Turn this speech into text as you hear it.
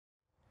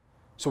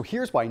So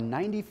here's why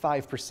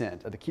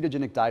 95% of the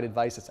ketogenic diet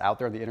advice that's out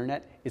there on the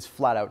internet is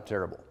flat out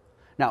terrible.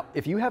 Now,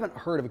 if you haven't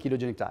heard of a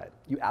ketogenic diet,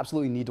 you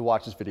absolutely need to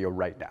watch this video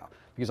right now.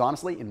 Because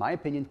honestly, in my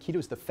opinion, keto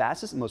is the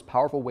fastest and most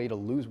powerful way to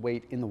lose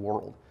weight in the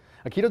world.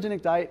 A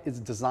ketogenic diet is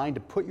designed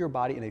to put your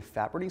body in a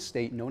fat-burning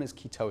state known as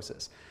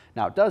ketosis.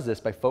 Now, it does this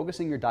by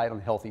focusing your diet on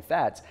healthy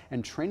fats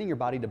and training your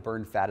body to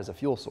burn fat as a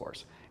fuel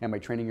source. And by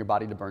training your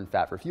body to burn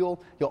fat for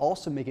fuel, you'll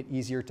also make it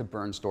easier to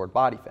burn stored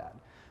body fat.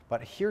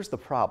 But here's the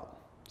problem.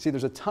 See,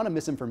 there's a ton of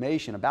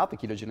misinformation about the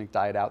ketogenic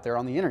diet out there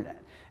on the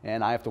internet.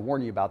 And I have to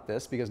warn you about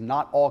this because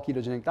not all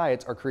ketogenic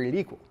diets are created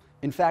equal.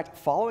 In fact,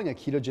 following a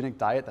ketogenic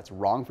diet that's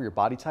wrong for your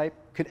body type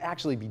could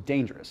actually be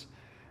dangerous.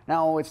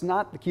 Now, it's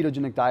not the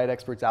ketogenic diet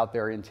experts out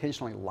there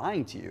intentionally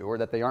lying to you or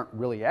that they aren't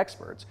really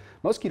experts.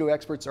 Most keto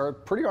experts are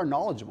pretty darn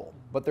knowledgeable,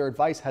 but their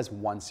advice has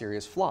one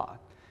serious flaw,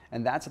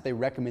 and that's that they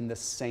recommend the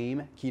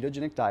same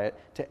ketogenic diet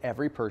to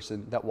every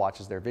person that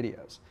watches their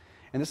videos.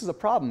 And this is a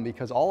problem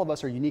because all of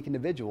us are unique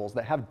individuals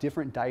that have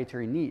different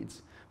dietary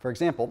needs. For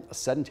example, a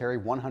sedentary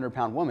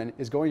 100-pound woman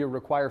is going to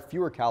require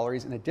fewer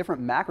calories and a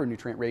different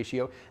macronutrient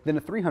ratio than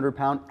a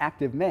 300-pound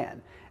active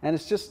man. And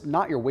it's just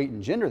not your weight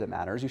and gender that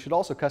matters. You should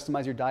also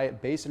customize your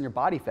diet based on your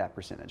body fat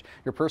percentage,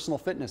 your personal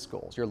fitness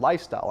goals, your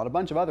lifestyle, and a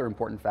bunch of other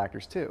important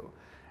factors too.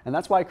 And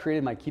that's why I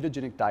created my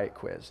ketogenic diet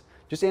quiz.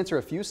 Just answer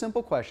a few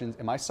simple questions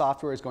and my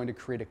software is going to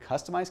create a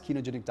customized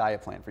ketogenic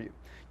diet plan for you.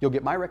 You'll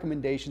get my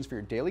recommendations for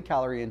your daily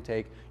calorie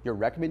intake, your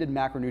recommended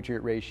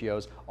macronutrient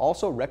ratios,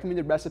 also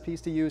recommended recipes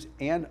to use,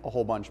 and a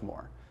whole bunch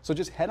more. So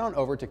just head on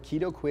over to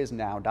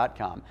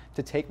ketoquiznow.com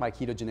to take my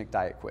ketogenic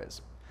diet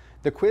quiz.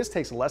 The quiz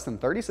takes less than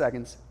 30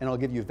 seconds and it'll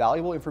give you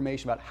valuable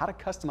information about how to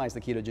customize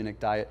the ketogenic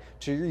diet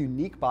to your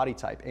unique body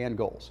type and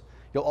goals.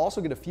 You'll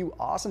also get a few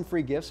awesome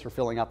free gifts for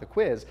filling out the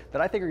quiz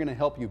that I think are going to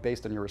help you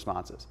based on your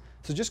responses.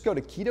 So just go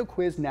to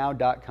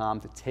ketoquiznow.com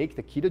to take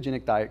the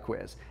ketogenic diet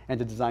quiz and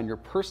to design your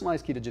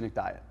personalized ketogenic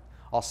diet.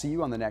 I'll see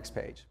you on the next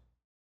page.